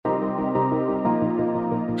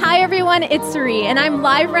everyone, it's Sari, and I'm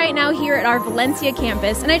live right now here at our Valencia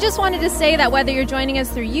campus. And I just wanted to say that whether you're joining us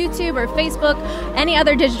through YouTube or Facebook, any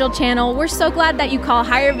other digital channel, we're so glad that you call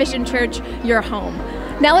Higher Vision Church your home.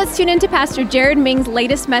 Now let's tune into Pastor Jared Ming's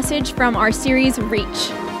latest message from our series, Reach.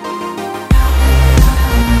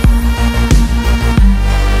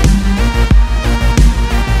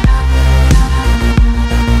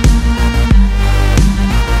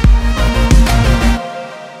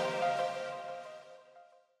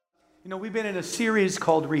 We've been in a series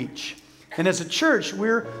called Reach. And as a church,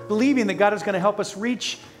 we're believing that God is going to help us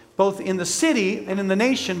reach both in the city and in the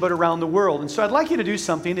nation, but around the world. And so I'd like you to do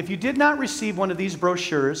something. If you did not receive one of these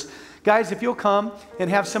brochures, guys, if you'll come and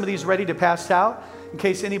have some of these ready to pass out, in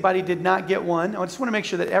case anybody did not get one, I just want to make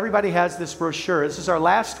sure that everybody has this brochure. This is our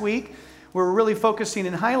last week. We're really focusing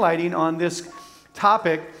and highlighting on this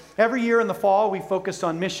topic. Every year in the fall, we focused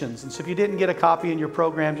on missions. And so if you didn't get a copy in your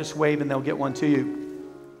program, just wave and they'll get one to you.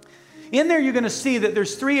 In there, you're going to see that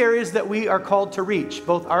there's three areas that we are called to reach,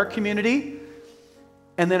 both our community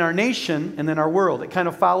and then our nation and then our world. It kind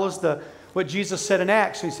of follows what Jesus said in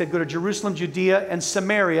Acts. He said, go to Jerusalem, Judea, and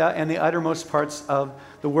Samaria, and the uttermost parts of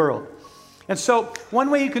the world. And so one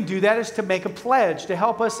way you can do that is to make a pledge to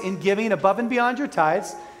help us in giving above and beyond your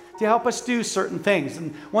tithes, to help us do certain things.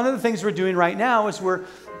 And one of the things we're doing right now is we're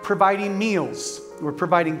providing meals. We're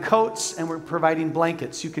providing coats and we're providing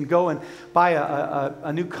blankets. You can go and buy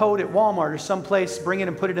a new coat at Walmart or someplace, bring it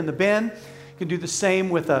and put it in the bin. You can do the same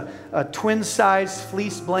with a twin-size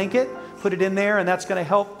fleece blanket, put it in there, and that's going to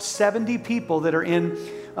help 70 people that are in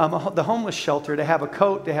the homeless shelter to have a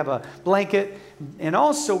coat, to have a blanket. And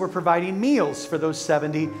also we're providing meals for those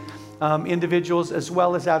 70 individuals, as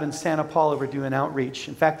well as out in Santa Paula we're doing outreach.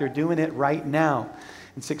 In fact, they're doing it right now.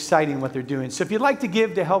 It's exciting what they're doing. So if you'd like to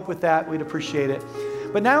give to help with that, we'd appreciate it.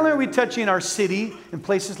 But not only are we touching our city in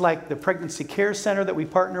places like the Pregnancy Care Center that we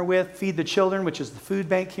partner with, Feed the Children, which is the food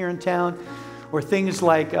bank here in town, or things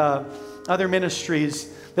like other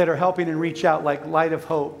ministries that are helping and reach out, like Light of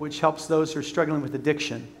Hope, which helps those who are struggling with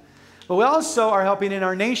addiction. But we also are helping in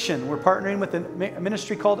our nation. We're partnering with a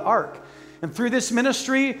ministry called ARC. And through this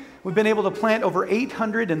ministry, we've been able to plant over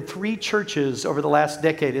 803 churches over the last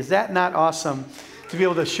decade. Is that not awesome? To be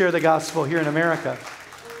able to share the gospel here in America.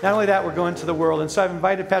 Not only that, we're going to the world. And so I've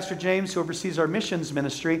invited Pastor James, who oversees our missions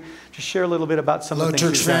ministry, to share a little bit about some of the things.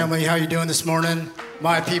 Hello, church family. How are you doing this morning?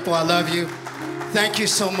 My people, I love you. Thank you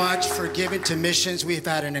so much for giving to missions. We've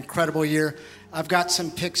had an incredible year. I've got some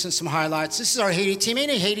pics and some highlights. This is our Haiti team.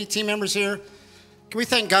 Any Haiti team members here? Can we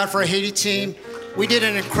thank God for our Haiti team? We did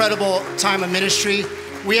an incredible time of ministry.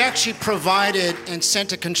 We actually provided and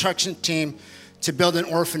sent a construction team to build an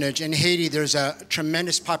orphanage. In Haiti, there's a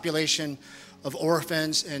tremendous population of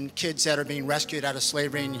orphans and kids that are being rescued out of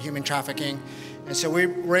slavery and human trafficking. And so we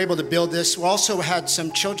were able to build this. We also had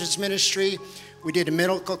some children's ministry. We did a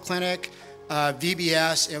medical clinic,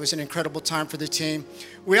 VBS. It was an incredible time for the team.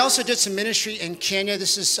 We also did some ministry in Kenya.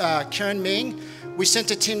 This is Karen Ming. We sent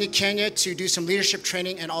a team to Kenya to do some leadership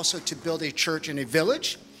training and also to build a church in a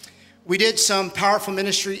village. We did some powerful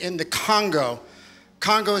ministry in the Congo.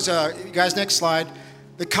 Congo is guys, next slide.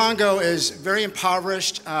 The Congo is very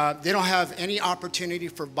impoverished. They don't have any opportunity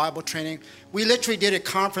for Bible training. We literally did a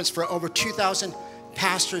conference for over 2,000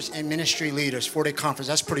 pastors and ministry leaders, 4-day conference.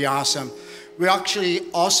 That's pretty awesome. We actually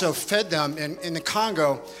also fed them in the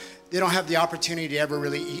Congo. They don't have the opportunity to ever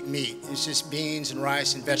really eat meat. It's just beans and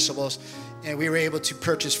rice and vegetables. And we were able to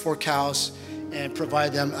purchase 4 cows and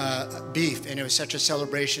provide them beef. And it was such a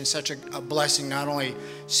celebration, such a blessing, not only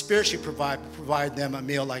spiritually provide them a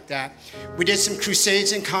meal like that. We did some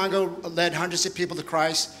crusades in Congo, led hundreds of people to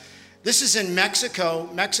Christ. This is in Mexico.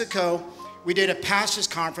 Mexico, we did a pastors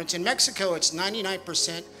conference. In Mexico, it's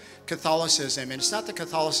 99% Catholicism, and it's not the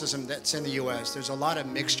Catholicism that's in the U.S. There's a lot of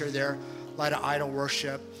mixture there, a lot of idol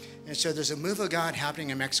worship. And so there's a move of God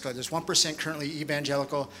happening in Mexico. There's 1% currently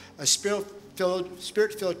evangelical, a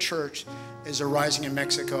spirit-filled church is arising in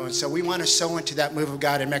Mexico. And so we want to sow into that move of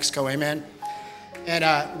God in Mexico, amen? And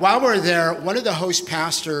while we're there, one of the host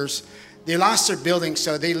pastors, they lost their building,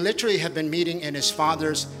 so they literally have been meeting in his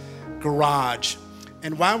father's garage.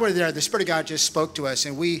 And while we're there, the Spirit of God just spoke to us,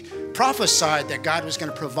 and we prophesied that God was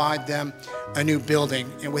going to provide them a new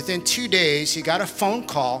building. And within 2 days, he got a phone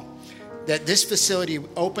call that this facility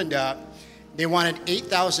opened up. They wanted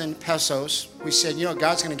 8,000 pesos. We said,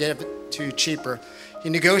 God's going to get it to you cheaper. He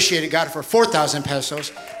negotiated, got it for 4,000 pesos,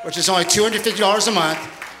 which is only $250 a month.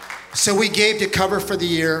 So we gave to cover for the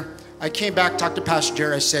year. I came back, talked to Pastor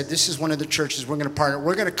Jared. I said, this is one of the churches we're going to partner.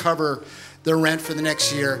 We're going to cover the rent for the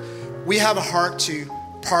next year. We have a heart to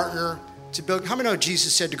partner, to build. How many know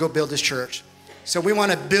Jesus said to go build this church? So we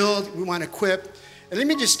want to build, we want to equip, And let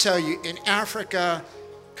me just tell you, in Africa,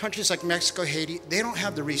 countries like Mexico, Haiti, they don't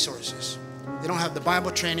have the resources. They don't have the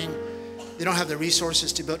Bible training. They don't have the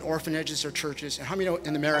resources to build orphanages or churches. And how many know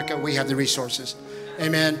in America we have the resources?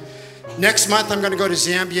 Amen. Next month, I'm going to go to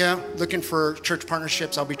Zambia looking for church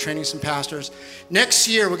partnerships. I'll be training some pastors. Next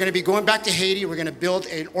year, we're going to be going back to Haiti. We're going to build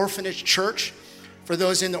an orphanage church for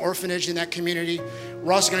those in the orphanage in that community.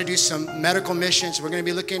 We're also going to do some medical missions. We're going to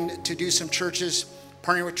be looking to do some churches,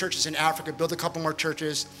 partnering with churches in Africa, build a couple more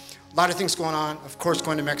churches. A lot of things going on, of course,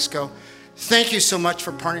 going to Mexico. Thank you so much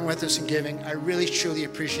for partnering with us and giving. I really, truly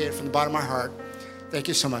appreciate it from the bottom of my heart. Thank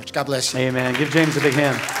you so much. God bless you. Amen. Give James a big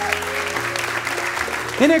hand.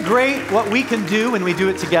 Isn't it great what we can do when we do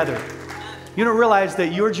it together? You don't realize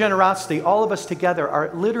that your generosity, all of us together,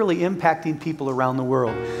 are literally impacting people around the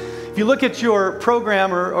world. If you look at your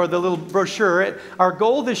program or the little brochure, our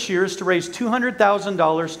goal this year is to raise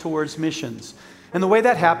 $200,000 towards missions. And the way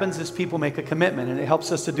that happens is people make a commitment, and it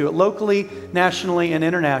helps us to do it locally, nationally, and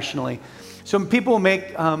internationally. So people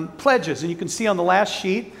make pledges, and you can see on the last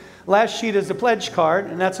sheet is a pledge card,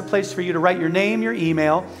 and that's a place for you to write your name, your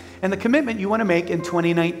email, and the commitment you want to make in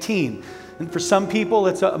 2019. And for some people,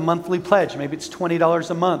 it's a monthly pledge. Maybe it's $20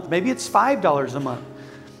 a month. Maybe it's $5 a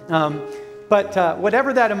month. But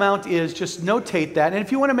whatever that amount is, just notate that. And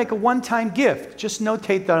if you want to make a one-time gift, just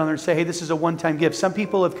notate that on there and say, hey, this is a one-time gift. Some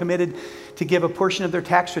people have committed to give a portion of their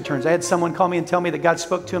tax returns. I had someone call me and tell me that God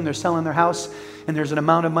spoke to them. They're selling their house, and there's an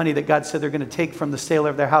amount of money that God said they're going to take from the sale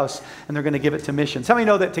of their house, and they're going to give it to missions. How many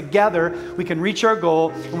know that together we can reach our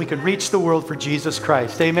goal, and we can reach the world for Jesus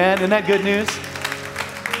Christ? Amen? Isn't that good news?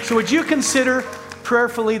 So would you consider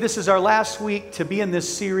prayerfully, this is our last week to be in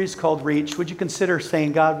this series called Reach. Would you consider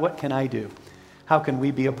saying, God, what can I do? How can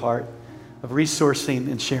we be a part of resourcing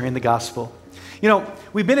and sharing the gospel? You know,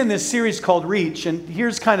 we've been in this series called Reach, and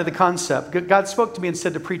here's kind of the concept. God spoke to me and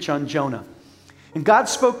said to preach on Jonah. And God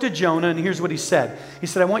spoke to Jonah, and here's what he said. He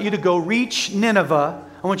said, I want you to go reach Nineveh.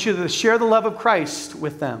 I want you to share the love of Christ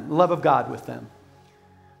with them, the love of God with them.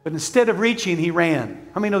 But instead of reaching, he ran.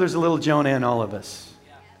 How many know there's a little Jonah in all of us?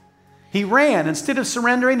 He ran. Instead of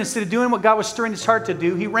surrendering, instead of doing what God was stirring his heart to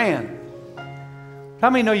do, he ran. How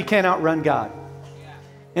many know you can't outrun God?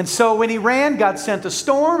 And so when he ran, God sent a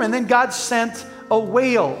storm, and then God sent a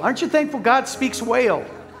whale. Aren't you thankful God speaks whale?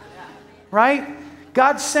 Right?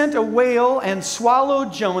 God sent a whale and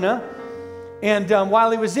swallowed Jonah. And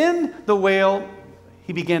while he was in the whale,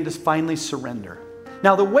 he began to finally surrender.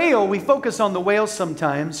 Now the whale, we focus on the whale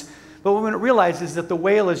sometimes, but what we don't realize is that the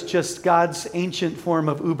whale is just God's ancient form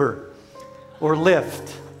of Uber or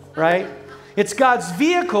Lyft, right? It's God's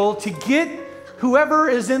vehicle to get whoever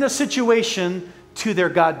is in a situation to their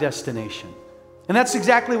God destination. And that's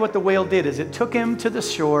exactly what the whale did, is it took him to the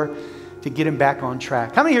shore to get him back on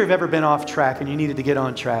track. How many here have ever been off track and you needed to get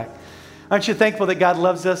on track? Aren't you thankful that God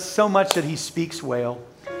loves us so much that he speaks whale?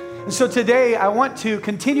 And so today I want to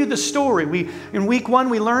continue the story. In week 1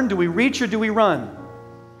 we learned, do we reach or do we run?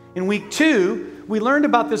 In week 2 we learned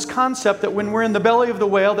about this concept that when we're in the belly of the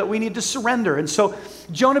whale that we need to surrender. And so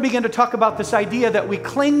Jonah began to talk about this idea that we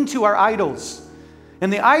cling to our idols.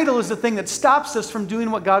 And the idol is the thing that stops us from doing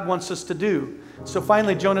what God wants us to do. So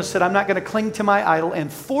finally, Jonah said, I'm not going to cling to my idol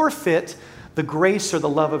and forfeit the grace or the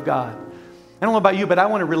love of God. I don't know about you, but I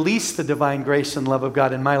want to release the divine grace and love of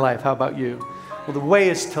God in my life. How about you? Well, the way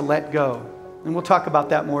is to let go. And we'll talk about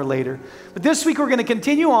that more later. But this week, we're going to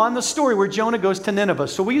continue on the story where Jonah goes to Nineveh.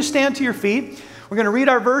 So will you stand to your feet? We're going to read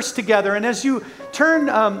our verse together. And as you turn,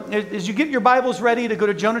 as you get your Bibles ready to go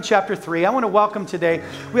to Jonah chapter 3, I want to welcome today.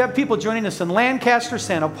 We have people joining us in Lancaster,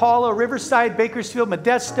 Santa Paula, Riverside, Bakersfield,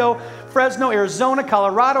 Modesto, Fresno, Arizona,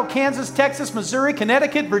 Colorado, Kansas, Texas, Missouri,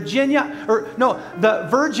 Connecticut, Virginia, the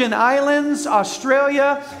Virgin Islands,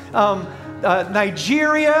 Australia,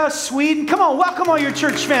 Nigeria, Sweden. Come on, welcome all your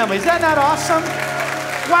church families. Is that not awesome?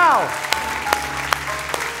 Wow.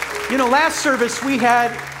 You know, last service we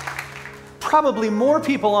had probably more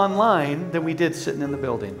people online than we did sitting in the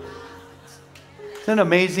building. Isn't it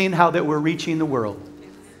amazing how that we're reaching the world?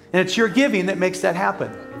 And it's your giving that makes that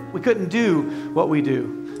happen. We couldn't do what we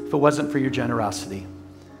do if it wasn't for your generosity.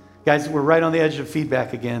 Guys, we're right on the edge of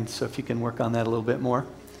feedback again, so if you can work on that a little bit more.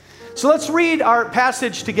 So let's read our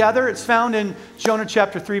passage together. It's found in Jonah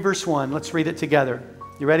chapter 3, verse 1. Let's read it together.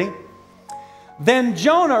 You ready? Then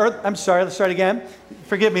Jonah, let's start again.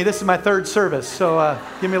 Forgive me, this is my third service, so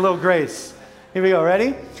give me a little grace. Here we go,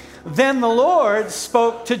 ready? Then the Lord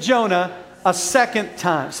spoke to Jonah a second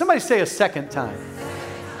time. Somebody say a second time.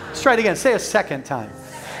 Let's try it again. Say a second time.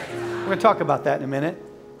 We're going to talk about that in a minute.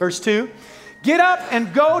 Verse 2. Get up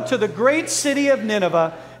and go to the great city of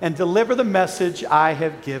Nineveh and deliver the message I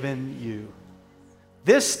have given you.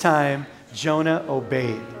 This time, Jonah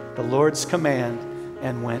obeyed the Lord's command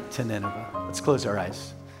and went to Nineveh. Let's close our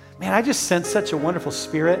eyes. Man, I just sense such a wonderful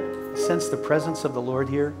spirit. I sense the presence of the Lord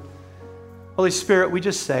here. Holy Spirit, we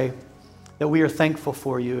just say that we are thankful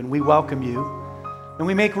for you and we welcome you and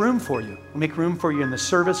we make room for you. We make room for you in the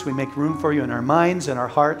service. We make room for you in our minds and our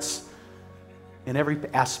hearts, in every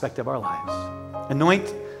aspect of our lives.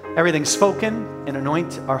 Anoint everything spoken and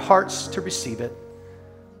anoint our hearts to receive it,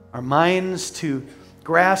 our minds to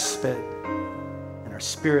grasp it, and our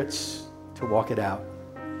spirits to walk it out.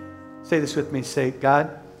 Say this with me. Say,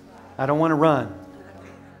 God, I don't want to run.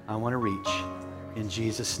 I want to reach. In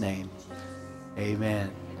Jesus' name,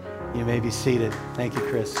 amen. You may be seated. Thank you,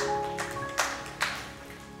 Chris.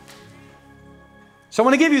 So I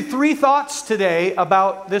want to give you 3 thoughts today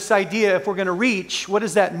about this idea. If we're going to reach, what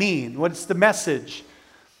does that mean? What's the message?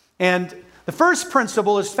 And the first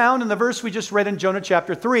principle is found in the verse we just read in Jonah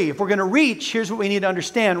chapter 3. If we're going to reach, here's what we need to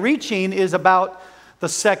understand. Reaching is about the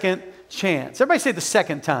second chance. Everybody say the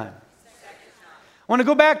second time. I want to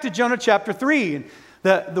go back to Jonah chapter 3.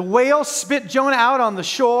 The whale spit Jonah out on the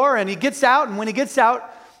shore, and he gets out. And when he gets out,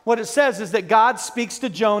 what it says is that God speaks to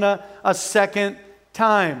Jonah a second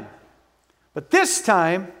time. But this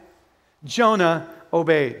time, Jonah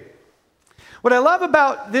obeyed. What I love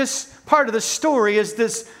about this part of the story is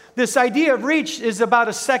this idea of reach is about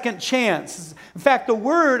a second chance. In fact, the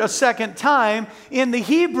word a second time in the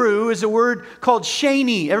Hebrew is a word called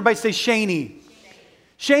shani. Everybody say shani.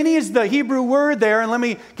 Shani is the Hebrew word there, and let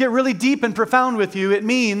me get really deep and profound with you. It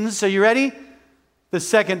means, are you ready? The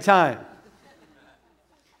second time.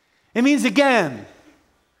 It means again.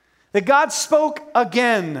 That God spoke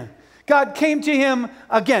again. God came to him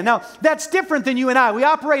again. Now, that's different than you and I. We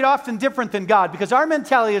operate often different than God because our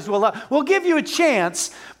mentality is, we'll give you a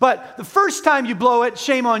chance, but the first time you blow it,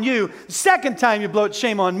 shame on you. The second time you blow it,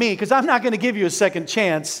 shame on me, because I'm not going to give you a second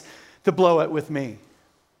chance to blow it with me.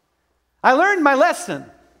 I learned my lesson.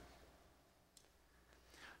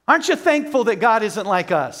 Aren't you thankful that God isn't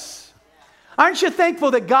like us? Aren't you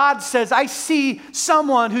thankful that God says, I see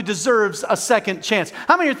someone who deserves a second chance?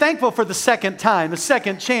 How many are thankful for the second time, the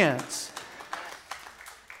second chance?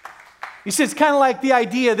 You see, it's kind of like the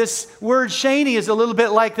idea, this word shani is a little bit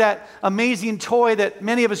like that amazing toy that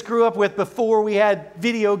many of us grew up with before we had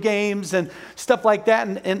video games and stuff like that,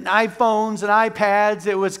 and iPhones and iPads.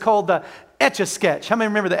 It was called the Etch-a-Sketch. How many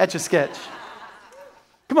remember the Etch-a-Sketch?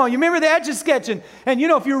 Come on, you remember the Etch-a-Sketch? And you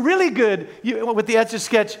know, if you're really good with the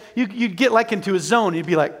Etch-a-Sketch, you'd get like into a zone. You'd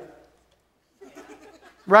be like,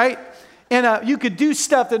 right? And you could do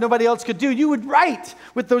stuff that nobody else could do. You would write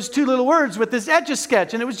with those 2 little words with this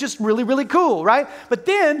Etch-a-Sketch, and it was just really, really cool, right? But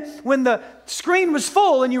then, when the screen was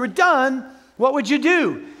full and you were done, what would you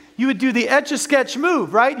do? You would do the Etch-a-Sketch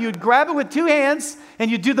move, right? You'd grab it with 2 hands, and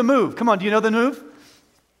you'd do the move. Come on, do you know the move?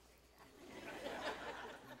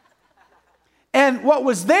 And what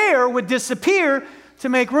was there would disappear to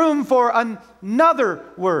make room for another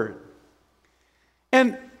word.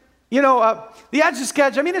 And, you know, the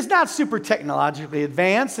Etch-a-Sketch, I mean, it's not super technologically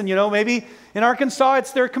advanced. And, you know, maybe in Arkansas,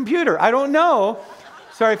 it's their computer. I don't know.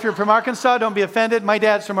 Sorry if you're from Arkansas, don't be offended. My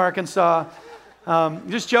dad's from Arkansas.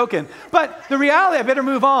 Just joking. But the reality, I better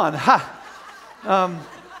move on.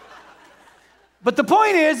 But the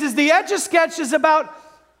point is the Etch-a-Sketch is about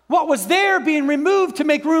what was there being removed to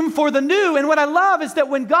make room for the new. And what I love is that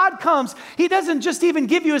when God comes, he doesn't just even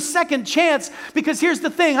give you a second chance, because here's the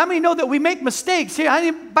thing. How many know that we make mistakes here?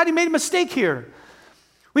 Anybody made a mistake here?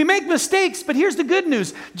 We make mistakes, but here's the good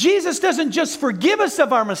news. Jesus doesn't just forgive us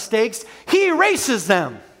of our mistakes, he erases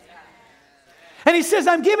them. And he says,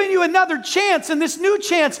 I'm giving you another chance, and this new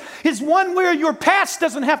chance is one where your past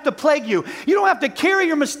doesn't have to plague you. You don't have to carry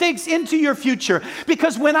your mistakes into your future,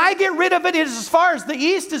 because when I get rid of it, it is as far as the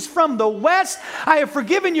east is from the west. I have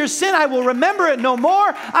forgiven your sin. I will remember it no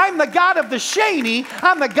more. I'm the God of the shani.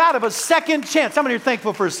 I'm the God of a second chance. How many are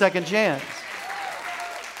thankful for a second chance?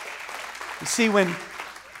 You see,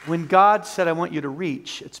 when God said, I want you to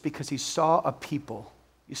reach, it's because he saw a people.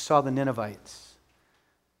 He saw the Ninevites.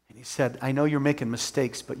 And he said, I know you're making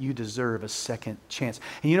mistakes, but you deserve a second chance.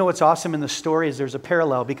 And you know what's awesome in the story is there's a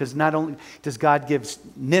parallel, because not only does God give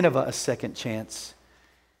Nineveh a second chance,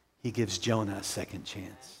 he gives Jonah a second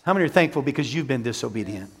chance. How many are thankful because you've been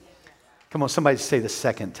disobedient? Come on, somebody say the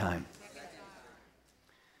second time.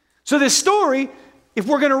 So this story, if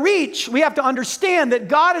we're going to reach, we have to understand that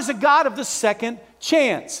God is a God of the second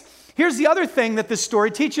chance. Here's the other thing that this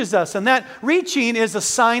story teaches us, and that reaching is a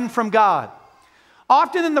sign from God.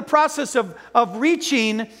 Often in the process of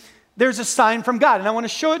reaching, there's a sign from God. And I want to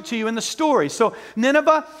show it to you in the story. So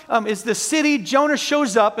Nineveh is the city. Jonah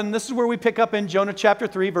shows up, and this is where we pick up in Jonah chapter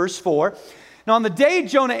 3, verse 4. Now, on the day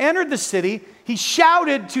Jonah entered the city, he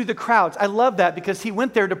shouted to the crowds. I love that because he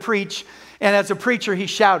went there to preach, and as a preacher, he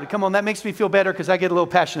shouted. Come on, that makes me feel better because I get a little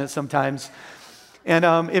passionate sometimes. And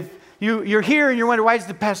if you're here and you're wondering, why is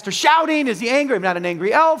the pastor shouting? Is he angry? I'm not an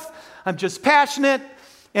angry elf. I'm just passionate.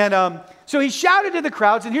 And so he shouted to the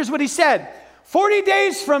crowds, and here's what he said. 40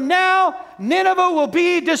 days from now, Nineveh will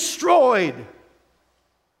be destroyed.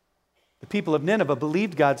 The people of Nineveh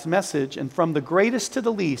believed God's message, and from the greatest to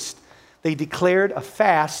the least, they declared a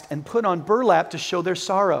fast and put on burlap to show their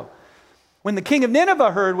sorrow. When the king of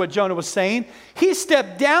Nineveh heard what Jonah was saying, he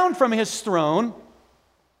stepped down from his throne.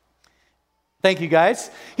 Thank you,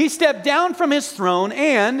 guys. He stepped down from his throne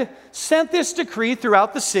and sent this decree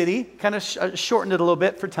throughout the city, kind of shortened it a little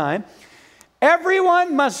bit for time.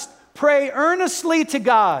 Everyone must pray earnestly to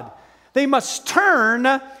God. They must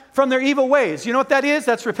turn from their evil ways. You know what that is?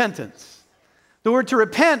 That's repentance. The word to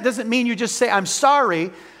repent doesn't mean you just say, I'm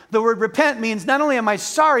sorry. The word repent means not only am I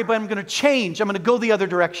sorry, but I'm going to change. I'm going to go the other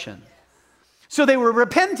direction. So they were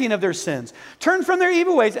repenting of their sins, turn from their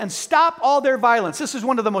evil ways, and stop all their violence. This is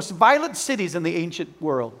one of the most violent cities in the ancient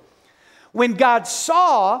world. When God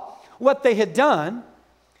saw what they had done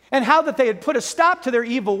and how that they had put a stop to their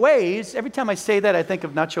evil ways, every time I say that, I think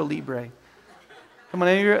of Nacho Libre. Come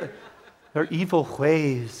on, their evil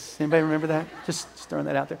ways. Anybody remember that? Just throwing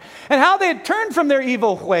that out there. And how they had turned from their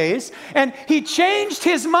evil ways, and he changed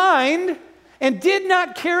his mind and did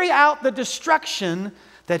not carry out the destruction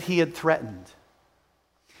that he had threatened.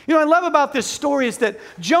 You know, what I love about this story is that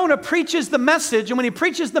Jonah preaches the message, and when he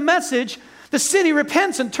preaches the message, the city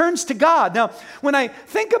repents and turns to God. Now, when I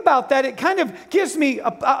think about that, it kind of gives me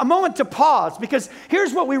a moment to pause, because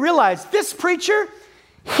here's what we realize. This preacher,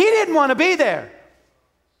 he didn't want to be there.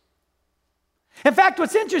 In fact,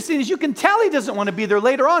 what's interesting is you can tell he doesn't want to be there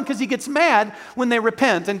later on because he gets mad when they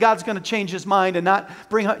repent and God's going to change his mind and not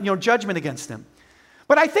bring judgment against them.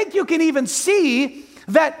 But I think you can even see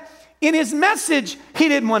that in his message, he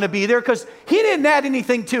didn't want to be there because he didn't add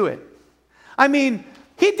anything to it. I mean,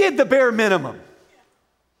 he did the bare minimum.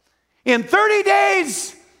 In 30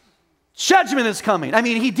 days, judgment is coming. I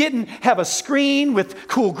mean, he didn't have a screen with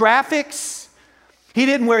cool graphics. He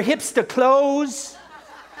didn't wear hipster clothes.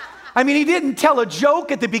 I mean, he didn't tell a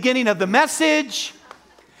joke at the beginning of the message.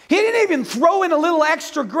 He didn't even throw in a little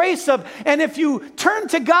extra grace of, and if you turn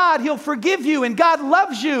to God, he'll forgive you, and God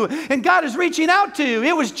loves you, and God is reaching out to you.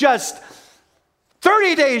 It was just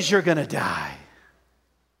 30 days you're going to die.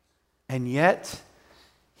 And yet,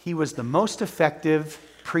 he was the most effective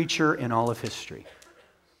preacher in all of history.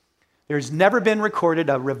 There's never been recorded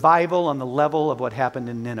a revival on the level of what happened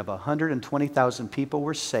in Nineveh. 120,000 people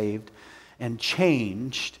were saved and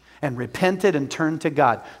changed and repented and turned to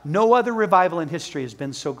God. No other revival in history has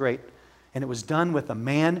been so great. And it was done with a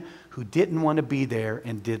man who didn't want to be there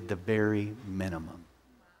and did the very minimum.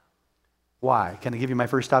 Why? Can I give you my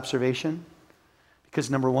first observation?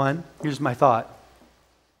 Because number one, here's my thought.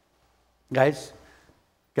 Guys,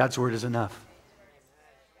 God's word is enough.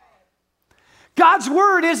 God's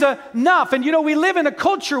word is enough. And we live in a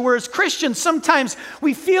culture where as Christians, sometimes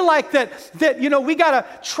we feel like that we got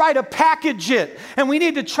to try to package it and we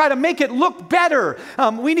need to try to make it look better.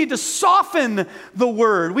 We need to soften the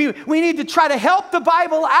word. We need to try to help the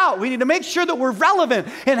Bible out. We need to make sure that we're relevant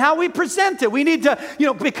in how we present it. We need to,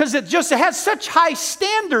 because it has such high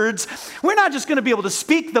standards, we're not just going to be able to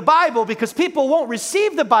speak the Bible because people won't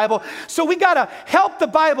receive the Bible. So we got to help the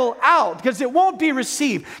Bible out because it won't be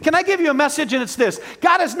received. Can I give you a message? And it's this: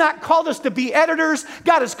 God has not called us to be editors.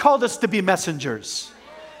 God has called us to be messengers.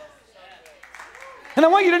 And I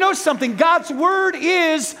want you to know something. God's word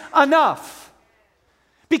is enough.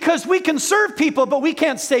 Because we can serve people, but we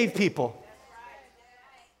can't save people.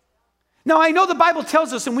 Now, I know the Bible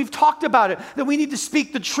tells us, and we've talked about it, that we need to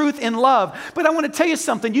speak the truth in love. But I want to tell you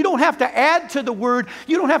something. You don't have to add to the word.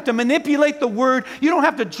 You don't have to manipulate the word. You don't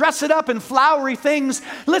have to dress it up in flowery things.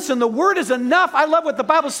 Listen, the word is enough. I love what the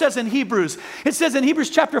Bible says in Hebrews. It says in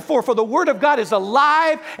Hebrews chapter 4, for the word of God is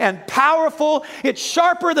alive and powerful. It's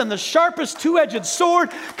sharper than the sharpest two-edged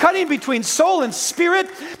sword, cutting between soul and spirit,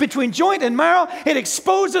 between joint and marrow. It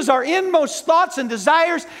exposes our inmost thoughts and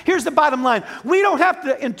desires. Here's the bottom line. We don't have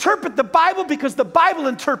to interpret the Bible because the Bible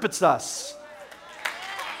interprets us.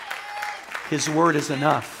 His word is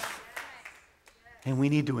enough. And we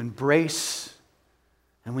need to embrace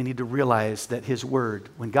and we need to realize that his word,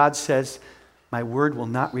 when God says, my word will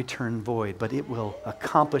not return void, but it will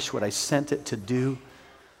accomplish what I sent it to do,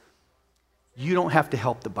 you don't have to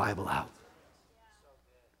help the Bible out.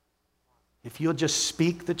 If you'll just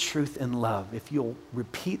speak the truth in love, if you'll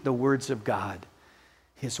repeat the words of God,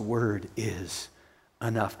 his word is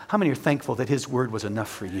enough. How many are thankful that his word was enough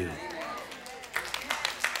for you?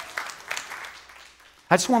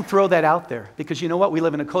 I just want to throw that out there because you know what? We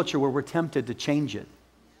live in a culture where we're tempted to change it,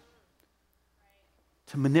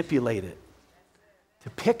 to manipulate it, to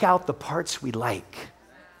pick out the parts we like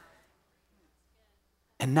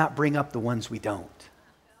and not bring up the ones we don't.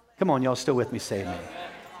 Come on, y'all still with me? Say amen.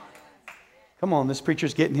 Come on, this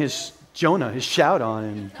preacher's getting his Jonah, his shout on.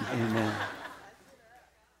 And amen.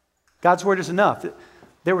 God's word is enough.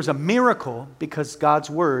 There was a miracle because God's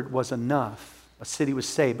word was enough. A city was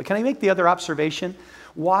saved. But can I make the other observation?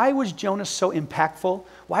 Why was Jonah so impactful?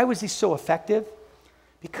 Why was he so effective?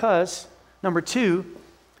 Because, number two,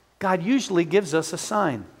 God usually gives us a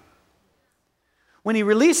sign. When he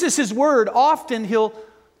releases his word, often he'll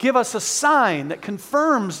give us a sign that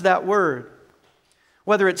confirms that word.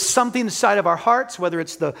 Whether it's something inside of our hearts, whether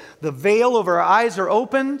it's the veil over our eyes are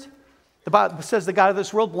opened. The Bible says the God of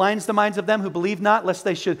this world blinds the minds of them who believe not, lest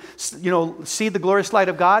they should, see the glorious light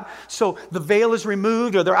of God. So the veil is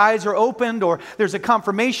removed, or their eyes are opened, or there's a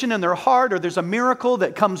confirmation in their heart, or there's a miracle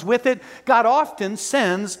that comes with it. God often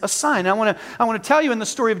sends a sign. I want to tell you in the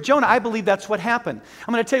story of Jonah, I believe that's what happened.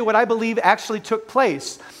 I'm going to tell you what I believe actually took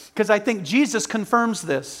place, because I think Jesus confirms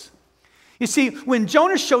this. You see, when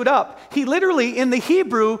Jonah showed up, he literally, in the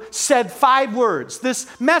Hebrew, said 5 words. This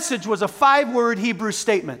message was a 5-word Hebrew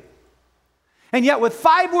statement. And yet with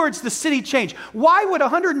 5 words, the city changed. Why would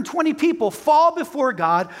 120 people fall before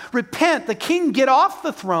God, repent, the king get off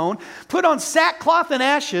the throne, put on sackcloth and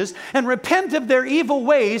ashes, and repent of their evil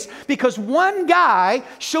ways because one guy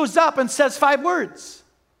shows up and says 5 words?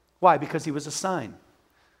 Why? Because he was a sign.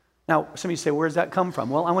 Now, some of you say, where does that come from?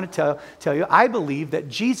 Well, I want to tell you, I believe that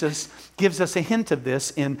Jesus gives us a hint of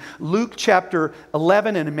this in Luke chapter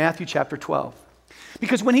 11 and in Matthew chapter 12.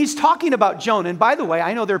 Because when he's talking about Jonah, and by the way,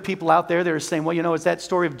 I know there are people out there that are saying, well, is that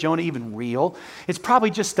story of Jonah even real? It's probably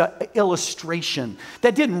just an illustration.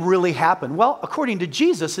 That didn't really happen. Well, according to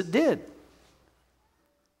Jesus, it did.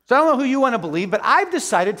 So I don't know who you want to believe, but I've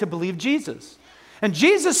decided to believe Jesus. And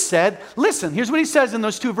Jesus said, listen, here's what he says in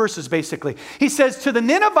those 2 verses basically. He says, to the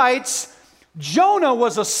Ninevites, Jonah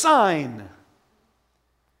was a sign.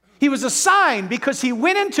 He was a sign because he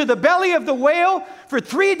went into the belly of the whale for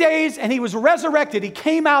 3 days and he was resurrected. He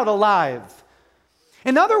came out alive.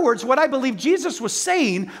 In other words, what I believe Jesus was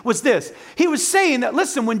saying was this. He was saying that,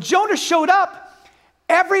 listen, when Jonah showed up,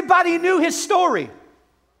 everybody knew his story.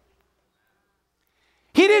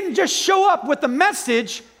 He didn't just show up with the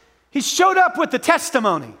message, he showed up with the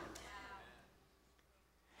testimony.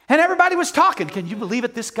 And everybody was talking. Can you believe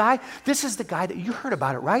it, this guy? This is the guy that you heard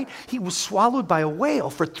about it, right? He was swallowed by a whale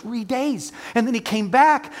for 3 days. And then he came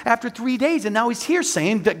back after 3 days. And now he's here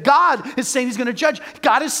saying that God is saying he's going to judge.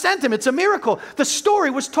 God has sent him. It's a miracle. The story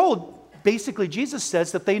was told. Basically, Jesus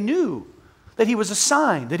says that they knew that he was a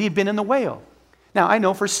sign, that he'd been in the whale. Now, I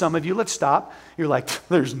know for some of you, let's stop. You're like,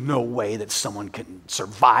 there's no way that someone can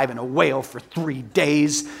survive in a whale for 3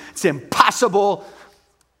 days. It's impossible.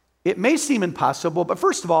 It may seem impossible, but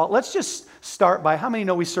first of all, let's just start by how many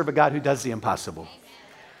know we serve a God who does the impossible?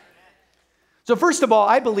 So first of all,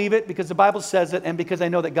 I believe it because the Bible says it and because I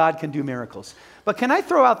know that God can do miracles. But can I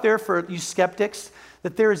throw out there for you skeptics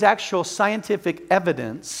that there is actual scientific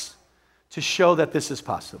evidence to show that this is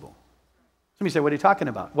possible? Some of you say, what are you talking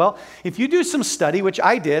about? Well, if you do some study, which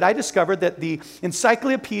I did, I discovered that the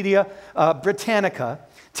Encyclopedia Britannica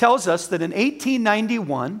tells us that in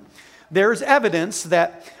 1891, there's evidence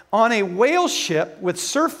that on a whale ship with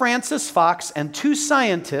Sir Francis Fox and 2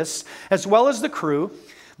 scientists, as well as the crew,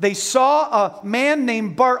 they saw a man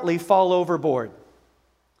named Bartley fall overboard.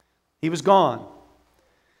 He was gone.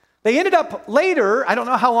 They ended up later, I don't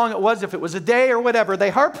know how long it was, if it was a day or whatever, they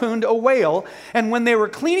harpooned a whale, and when they were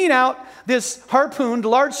cleaning out this harpooned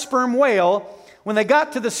large sperm whale, when they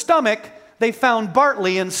got to the stomach, they found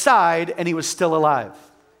Bartley inside, and he was still alive.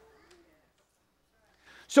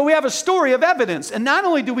 So we have a story of evidence. And not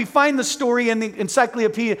only do we find the story in the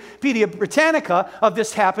Encyclopedia Britannica of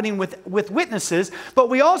this happening with witnesses, but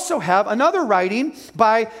we also have another writing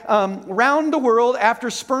by Round the World After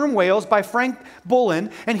Sperm Whales by Frank Bullen.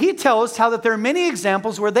 And he tells us how that there are many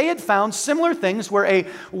examples where they had found similar things where a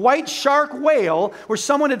white shark whale, where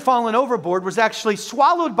someone had fallen overboard, was actually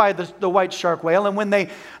swallowed by the white shark whale. And when they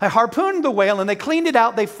harpooned the whale and they cleaned it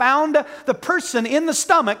out, they found the person in the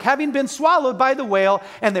stomach having been swallowed by the whale,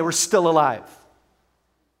 and they were still alive.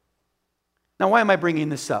 Now, why am I bringing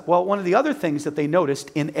this up? Well, one of the other things that they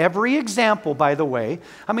noticed in every example, by the way,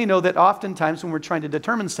 how many know that oftentimes when we're trying to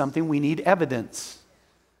determine something, we need evidence?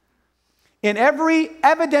 In every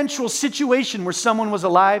evidential situation where someone was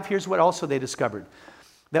alive, here's what also they discovered.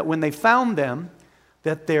 That when they found them,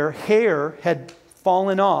 that their hair had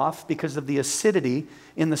fallen off because of the acidity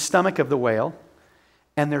in the stomach of the whale,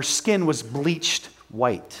 and their skin was bleached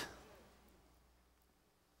white.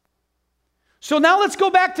 So now let's go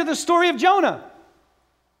back to the story of Jonah.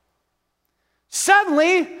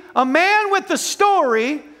 Suddenly, a man with the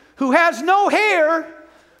story who has no hair,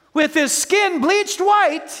 with his skin bleached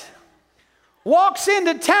white, walks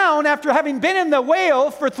into town after having been in the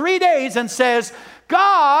whale for 3 days and says,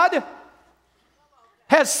 God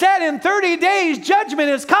has said in 30 days judgment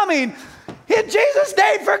is coming. In Jesus'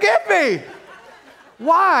 name, forgive me.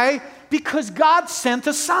 Why? Because God sent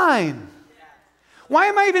a sign. Why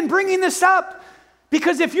am I even bringing this up?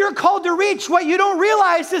 Because if you're called to reach, what you don't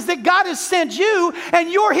realize is that God has sent you and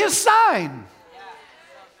you're His sign.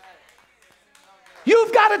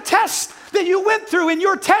 You've got a test that you went through, and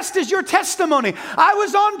your test is your testimony. I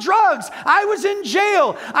was on drugs. I was in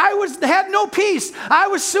jail. Had no peace. I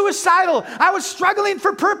was suicidal. I was struggling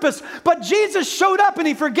for purpose. But Jesus showed up and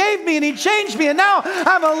He forgave me and He changed me, and now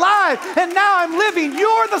I'm alive and now I'm living.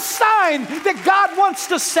 You're the sign that God wants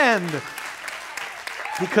to send.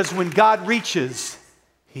 Because when God reaches,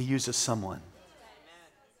 He uses someone.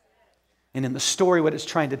 And in the story, what it's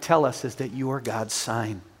trying to tell us is that you are God's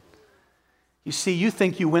sign. You see, you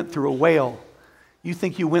think you went through a whale. You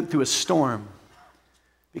think you went through a storm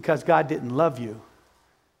because God didn't love you.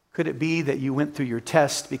 Could it be that you went through your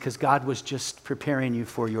test because God was just preparing you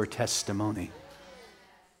for your testimony?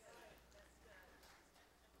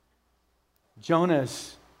 Jonah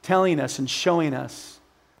is telling us and showing us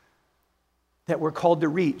that we're called to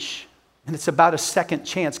reach. And it's about a second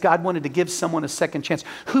chance. God wanted to give someone a second chance.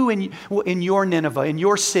 Who in your Nineveh, in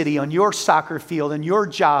your city, on your soccer field, in your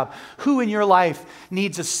job, who in your life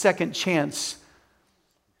needs a second chance?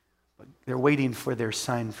 But they're waiting for their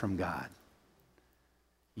sign from God.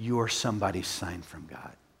 You're somebody's sign from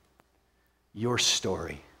God. Your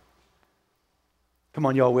story. Come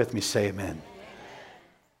on, y'all with me, say amen.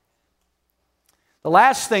 The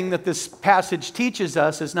last thing that this passage teaches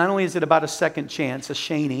us is not only is it about a second chance, a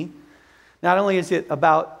shani, not only is it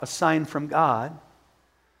about a sign from God,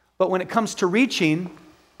 but when it comes to reaching,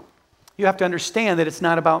 you have to understand that it's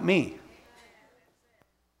not about me.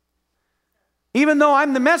 Even though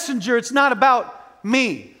I'm the messenger, it's not about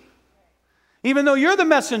me. Even though you're the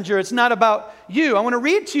messenger, it's not about you. I want to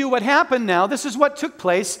read to you what happened now. This is what took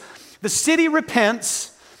place. The city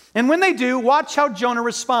repents, and when they do, watch how Jonah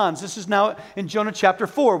responds. This is now in Jonah chapter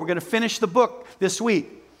 4. We're going to finish the book this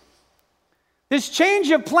week. This change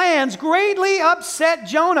of plans greatly upset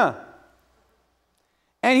Jonah,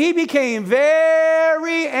 and he became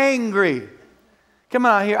very angry. Come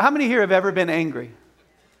on here. How many here have ever been angry?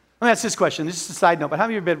 Let me ask this question. This is a side note, but how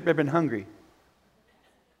many of you have ever been hungry?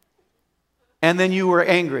 And then you were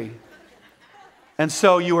angry, and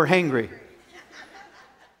so you were hangry.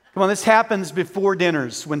 Come on, this happens before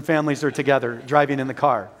dinners when families are together driving in the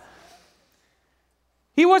car.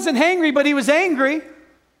 He wasn't hangry, but he was angry.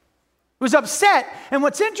 He was upset. And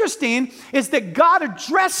what's interesting is that God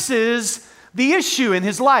addresses the issue in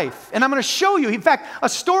his life. And I'm going to show you, in fact, a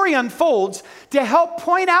story unfolds to help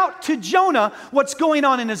point out to Jonah what's going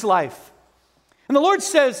on in his life. And the Lord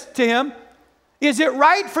says to him, is it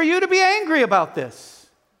right for you to be angry about this?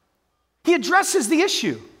 He addresses the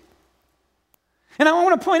issue. And I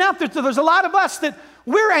want to point out that there's a lot of us that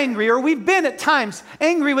we're angry, or we've been at times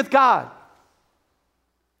angry with God.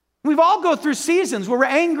 We've all go through seasons where we're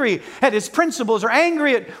angry at His principles or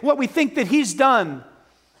angry at what we think that He's done.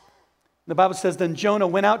 The Bible says, then Jonah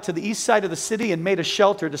went out to the east side of the city and made a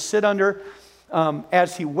shelter to sit under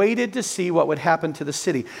as he waited to see what would happen to the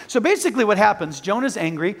city. So basically what happens, Jonah's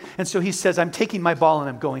angry, and so he says, I'm taking my ball and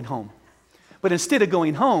I'm going home. But instead of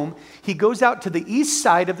going home, he goes out to the east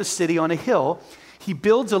side of the city on a hill. He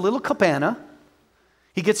builds a little cabana.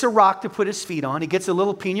 He gets a rock to put his feet on. He gets a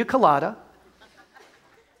little pina colada.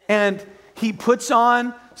 And he puts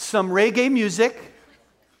on some reggae music,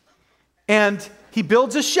 and he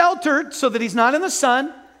builds a shelter so that he's not in the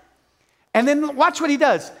sun. And then watch what he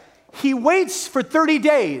does. He waits for 30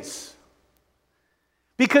 days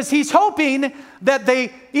because he's hoping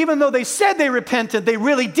that even though they said they repented, they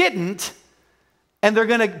really didn't. And he's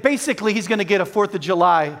going to get a 4th of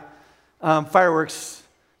July fireworks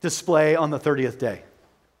display on the 30th day.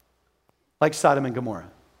 Like Sodom and Gomorrah.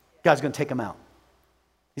 God's going to take them out.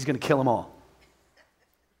 He's going to kill them all.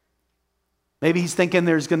 Maybe he's thinking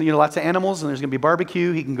there's going to be lots of animals and there's going to be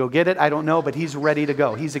barbecue. He can go get it. I don't know, but he's ready to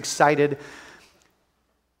go. He's excited.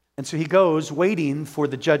 And so he goes waiting for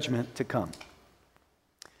the judgment to come.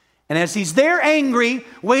 And as he's there angry,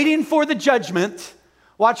 waiting for the judgment,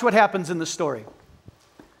 watch what happens in the story.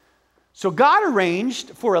 So God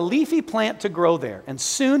arranged for a leafy plant to grow there, and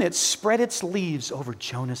soon it spread its leaves over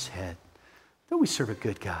Jonah's head. Don't we serve a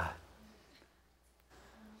good God?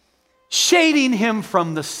 shading him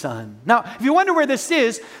from the sun. Now, if you wonder where this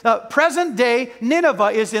is, present day Nineveh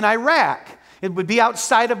is in Iraq. It would be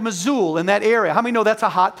outside of Mosul in that area. How many know that's a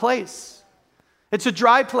hot place? It's a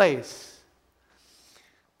dry place.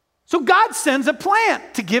 So God sends a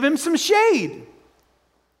plant to give him some shade.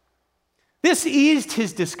 This eased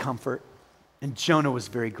his discomfort, and Jonah was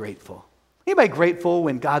very grateful. Anybody grateful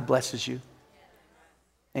when God blesses you?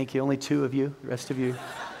 Thank you. Only 2 of you. The rest of you.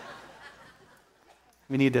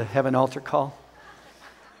 We need to have an altar call.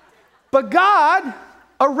 But God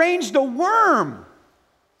arranged a worm.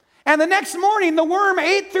 And the next morning, the worm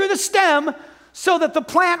ate through the stem so that the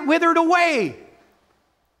plant withered away.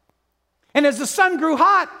 And as the sun grew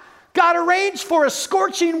hot, God arranged for a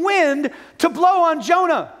scorching wind to blow on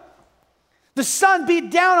Jonah. The sun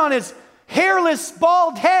beat down on his hairless,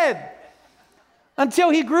 bald head until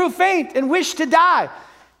he grew faint and wished to die.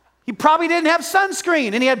 He probably didn't have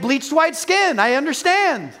sunscreen, and he had bleached white skin. I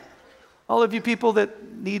understand. All of you people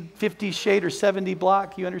that need 50 shade or 70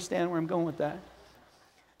 block, you understand where I'm going with that.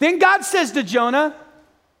 Then God says to Jonah,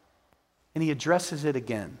 and he addresses it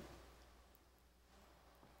again.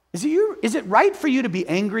 Is it right for you to be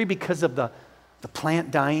angry because of the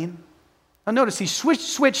plant dying? Now notice he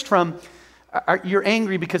switched from, you're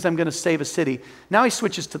angry because I'm going to save a city. Now he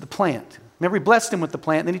switches to the plant. Remember, he blessed him with the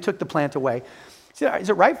plant, and then he took the plant away. He said, is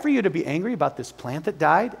it right for you to be angry about this plant that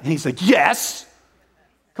died? And he's like, yes.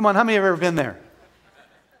 Come on, how many have ever been there?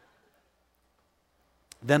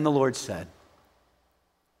 Then the Lord said,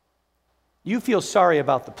 you feel sorry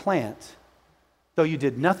about the plant, though you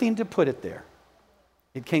did nothing to put it there.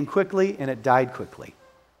 It came quickly and it died quickly.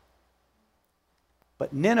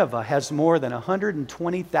 But Nineveh has more than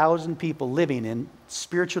 120,000 people living in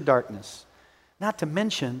spiritual darkness. Not to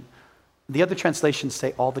mention, the other translations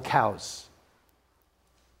say all the cows.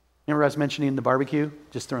 Remember I was mentioning the barbecue?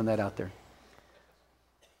 Just throwing that out there.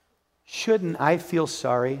 Shouldn't I feel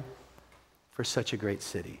sorry for such a great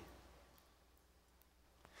city?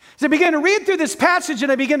 As I began to read through this passage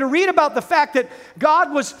and I began to read about the fact that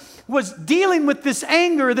God was dealing with this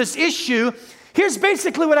anger, this issue, here's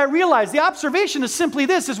basically what I realized. The observation is simply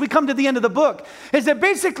this as we come to the end of the book, is that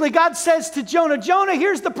basically God says to Jonah, Jonah,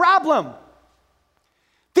 here's the problem.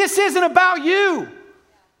 This isn't about you.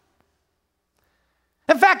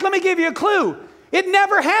 In fact, let me give you a clue. It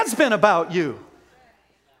never has been about you.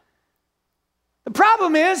 The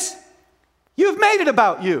problem is, you've made it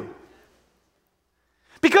about you.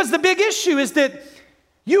 Because the big issue is that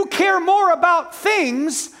you care more about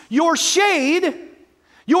things, your shade,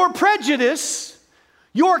 your prejudice,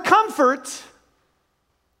 your comfort,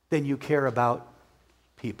 than you care about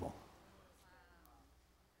people.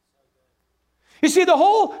 You see, the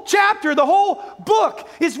whole chapter, the whole book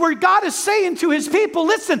is where God is saying to his people,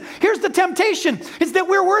 listen, here's the temptation, is that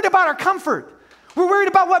we're worried about our comfort. We're worried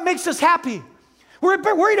about what makes us happy. We're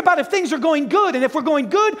worried about if things are going good, and if we're going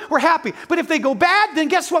good, we're happy. But if they go bad, then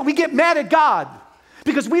guess what? We get mad at God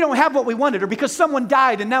because we don't have what we wanted, or because someone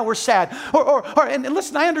died and now we're sad. And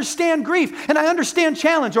listen, I understand grief and I understand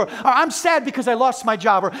challenge, or I'm sad because I lost my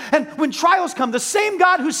job. And when trials come, the same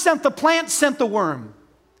God who sent the plant sent the worm.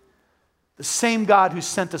 The same God who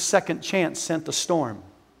sent a second chance sent the storm.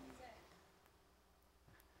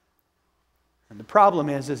 And the problem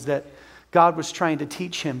is that God was trying to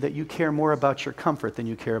teach him that you care more about your comfort than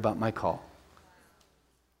you care about my call.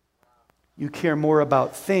 You care more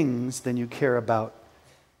about things than you care about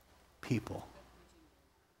people.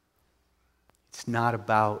 It's not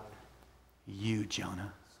about you,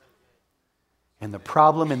 Jonah. And the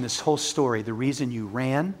problem in this whole story, the reason you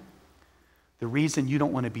ran, the reason you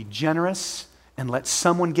don't want to be generous and let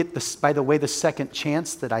someone get, by the way, the second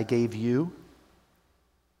chance that I gave you,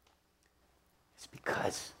 is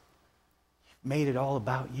because made it all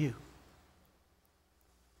about you.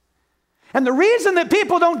 And the reason that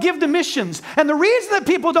people don't give to missions, and the reason that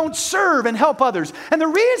people don't serve and help others, and the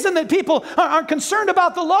reason that people aren't concerned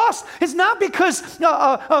about the lost is not because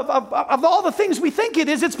of all the things we think it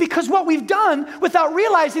is. It's because what we've done without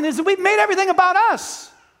realizing is that we've made everything about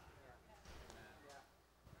us.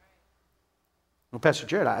 Well, Pastor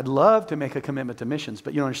Jared, I'd love to make a commitment to missions,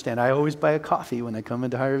 but you don't understand. I always buy a coffee when I come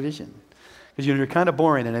into Higher Vision. Because you're kind of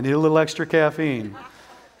boring and I need a little extra caffeine.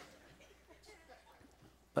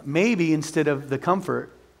 But maybe instead of the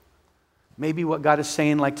comfort, maybe what God is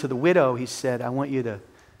saying, like to the widow, he said, I want you to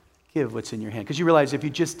give what's in your hand. Because you realize if you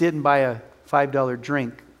just didn't buy a $5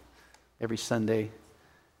 drink every Sunday,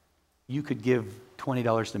 you could give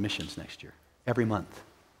 $20 to missions next year, every month,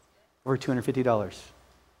 or $250.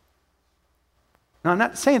 Now, I'm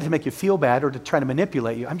not saying to make you feel bad or to try to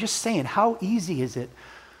manipulate you. I'm just saying, how easy is it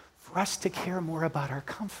for us to care more about our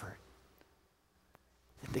comfort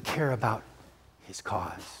than to care about his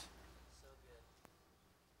cause.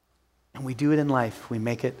 And we do it in life. We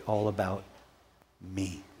make it all about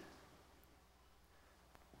me.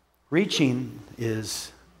 Reaching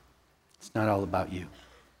it's not all about you.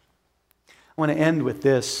 I want to end with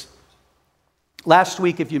this. Last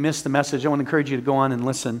week, if you missed the message, I want to encourage you to go on and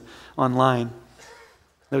listen online.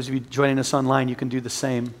 Those of you joining us online, you can do the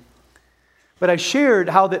same. But I shared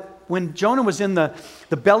how that when Jonah was in the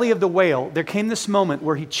belly of the whale, there came this moment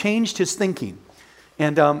where he changed his thinking.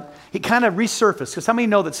 And he kind of resurfaced. Because how many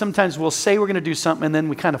know that sometimes we'll say we're going to do something and then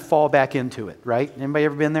we kind of fall back into it, right? Anybody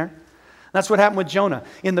ever been there? That's what happened with Jonah.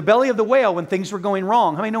 In the belly of the whale, when things were going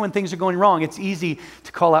wrong, how many know when things are going wrong, it's easy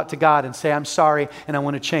to call out to God and say, I'm sorry and I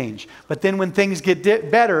want to change. But then when things get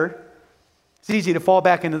better, it's easy to fall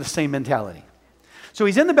back into the same mentality. So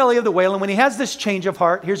he's in the belly of the whale, and when he has this change of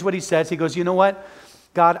heart, here's what he says. He goes, you know what?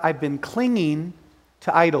 God, I've been clinging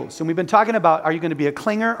to idols. And we've been talking about, are you going to be a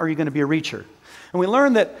clinger or are you going to be a reacher? And we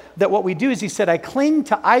learned that what we do is he said, I cling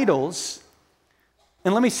to idols.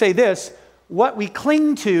 And let me say this, what we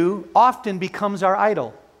cling to often becomes our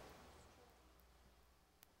idol.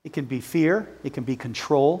 It can be fear. It can be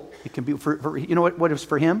control. It can be, you know what is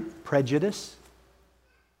for him? Prejudice.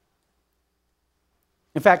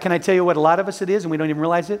 In fact, can I tell you what a lot of us it is and we don't even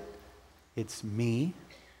realize it? It's me.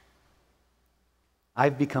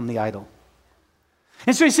 I've become the idol.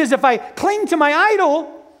 And so he says, if I cling to my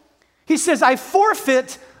idol, he says, I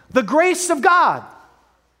forfeit the grace of God.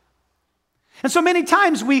 And so many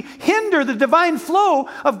times we hinder the divine flow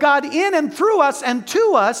of God in and through us and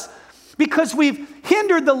to us because we've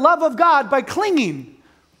hindered the love of God by clinging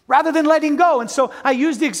rather than letting go. And so I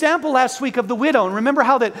used the example last week of the widow. And remember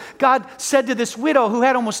how that God said to this widow who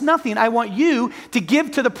had almost nothing, I want you to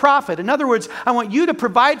give to the prophet. In other words, I want you to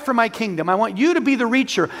provide for my kingdom. I want you to be the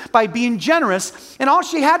reacher by being generous. And all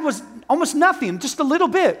she had was almost nothing, just a little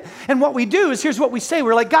bit. And what we do is, here's what we say.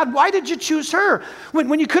 We're like, God, why did you choose her?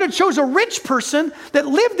 When you could have chose a rich person that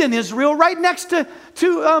lived in Israel right next to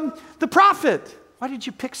the prophet. Why did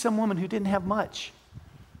you pick some woman who didn't have much?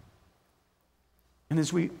 And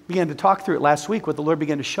as we began to talk through it last week, what the Lord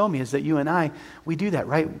began to show me is that you and I, we do that,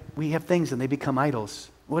 right? We have things and they become idols.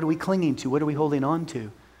 What are we clinging to? What are we holding on to?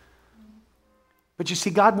 But you see,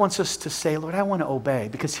 God wants us to say, Lord, I want to obey.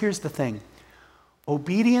 Because here's the thing.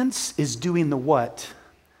 Obedience is doing the what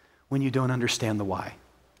when you don't understand the why.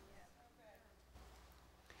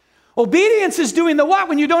 Obedience is doing the what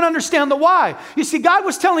when you don't understand the why. You see, God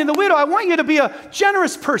was telling the widow, I want you to be a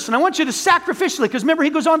generous person. I want you to sacrificially, because remember, he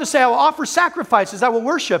goes on to say, I will offer sacrifices, I will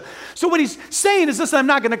worship. So what he's saying is this, I'm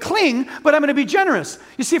not going to cling, but I'm going to be generous.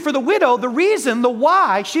 You see, for the widow, the reason, the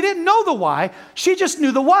why, she didn't know the why, she just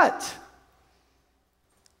knew the what.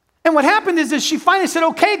 And what happened is she finally said,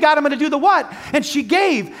 okay, God, I'm going to do the what? And she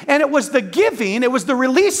gave. And it was the giving, it was the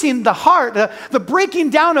releasing the heart, the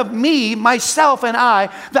breaking down of me, myself, and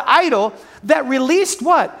I, the idol, that released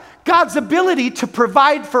what? God's ability to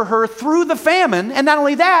provide for her through the famine. And not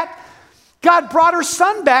only that, God brought her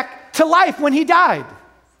son back to life when he died.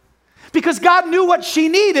 Because God knew what she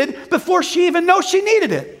needed before she even knew she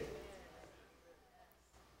needed it.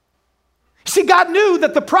 See, God knew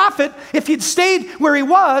that the prophet, if he'd stayed where he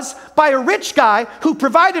was by a rich guy who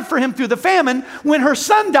provided for him through the famine, when her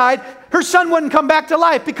son died, her son wouldn't come back to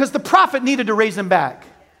life because the prophet needed to raise him back.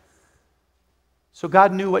 So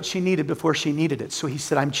God knew what she needed before she needed it. So he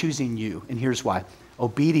said, I'm choosing you. And here's why.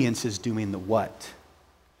 Obedience is doing the what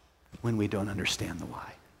when we don't understand the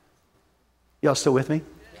why. Y'all still with me?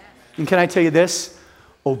 And can I tell you this?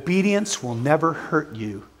 Obedience will never hurt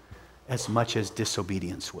you as much as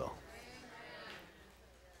disobedience will.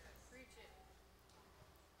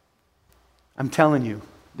 I'm telling you,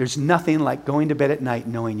 there's nothing like going to bed at night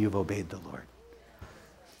knowing you've obeyed the Lord.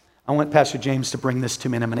 I want Pastor James to bring this to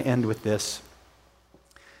me, and I'm going to end with this.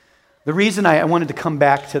 The reason I wanted to come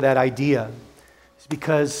back to that idea is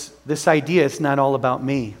because this idea is not all about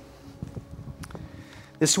me.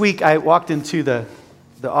 This week, I walked into the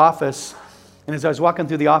office, and as I was walking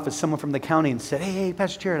through the office, someone from the county said, hey,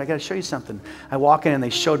 Pastor Jared, I got to show you something. I walk in, and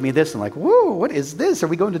they showed me this, and I'm like, whoa, what is this? Are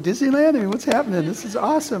we going to Disneyland? I mean, what's happening? This is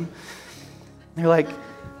awesome. They're like,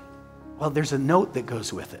 well, there's a note that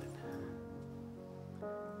goes with it.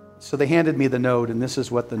 So they handed me the note, and this is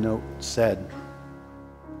what the note said.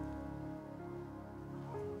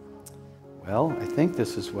 Well, I think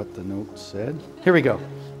this is what the note said. Here we go.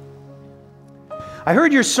 I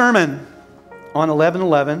heard your sermon on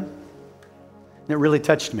 11/11, and it really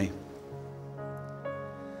touched me.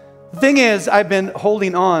 The thing is, I've been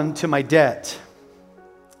holding on to my debt.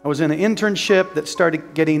 I was in an internship that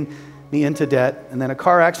started getting me into debt, and then a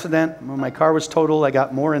car accident. When my car was totaled, I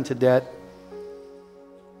got more into debt.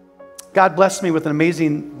 God blessed me with an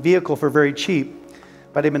amazing vehicle for very cheap,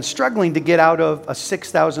 but I've been struggling to get out of a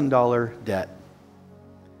 $6,000 debt.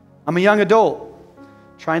 I'm a young adult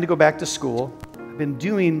trying to go back to school. I've been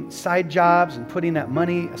doing side jobs and putting that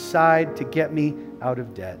money aside to get me out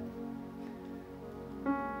of debt.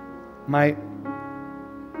 My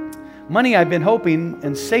money, I've been hoping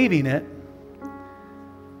and saving it,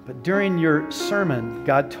 but during your sermon,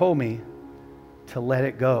 God told me to let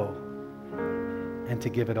it go and to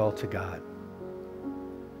give it all to God.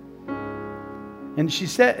 And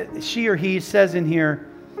she or he says in here,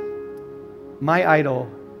 my idol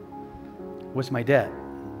was my debt.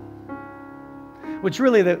 Which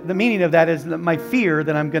really, the meaning of that is that my fear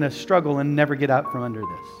that I'm going to struggle and never get out from under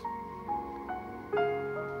this.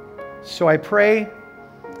 So I pray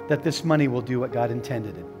that this money will do what God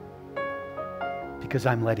intended it, because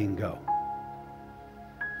I'm letting go.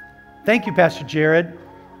 Thank you, Pastor Jared.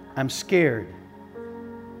 I'm scared,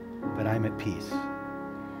 but I'm at peace.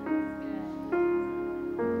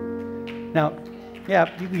 Now,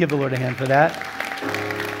 yeah, you can give the Lord a hand for that.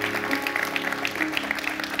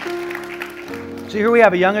 So here we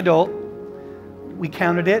have a young adult. We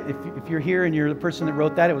counted it. If you're here and you're the person that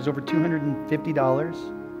wrote that, it was over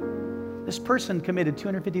 $250. This person committed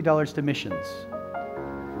 $250 to missions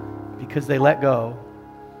because they let go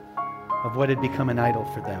of what had become an idol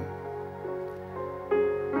for them.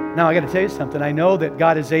 Now, I got to tell you something. I know that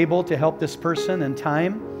God is able to help this person in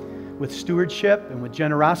time with stewardship and with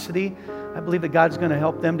generosity. I believe that God's going to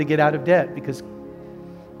help them to get out of debt because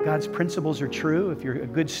God's principles are true. If you're a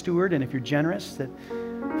good steward and if you're generous, that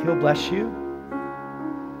He'll bless you.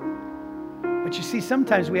 But you see,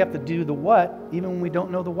 sometimes we have to do the what even when we don't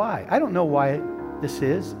know the why. I don't know why this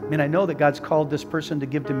is. I mean, I know that God's called this person to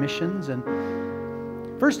give to missions. And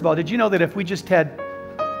first of all, did you know that if we just had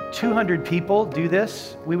 200 people do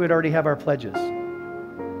this, we would already have our pledges?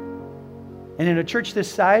 And in a church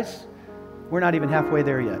this size, we're not even halfway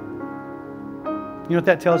there yet. You know what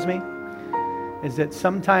that tells me? Is that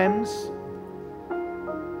sometimes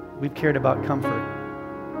we've cared about comfort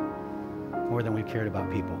more than we've cared about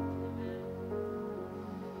people.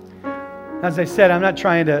 As I said, I'm not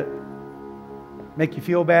trying to make you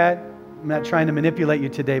feel bad. I'm not trying to manipulate you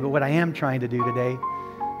today, but what I am trying to do today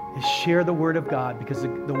is share the Word of God, because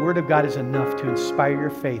the Word of God is enough to inspire your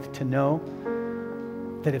faith to know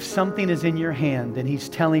that if something is in your hand and He's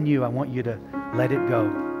telling you, I want you to let it go,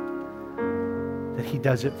 that He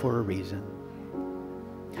does it for a reason.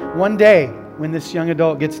 One day, when this young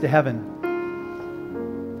adult gets to heaven,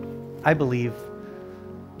 I believe,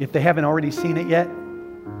 if they haven't already seen it yet,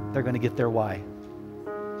 they're going to get their why.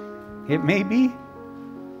 It may be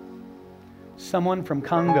someone from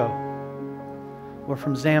Congo, or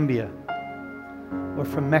from Zambia, or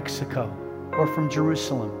from Mexico, or from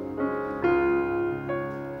Jerusalem,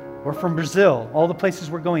 or from Brazil, all the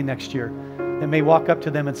places we're going next year, that may walk up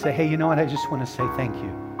to them and say, hey, you know what, I just want to say thank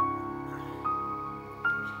you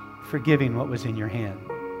for giving what was in your hand.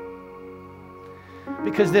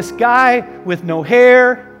 Because this guy with no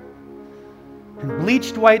hair and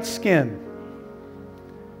bleached white skin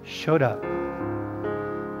showed up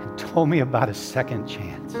and told me about a second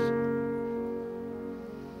chance.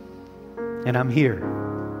 And I'm here.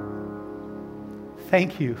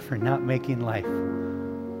 Thank you for not making life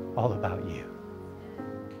all about you.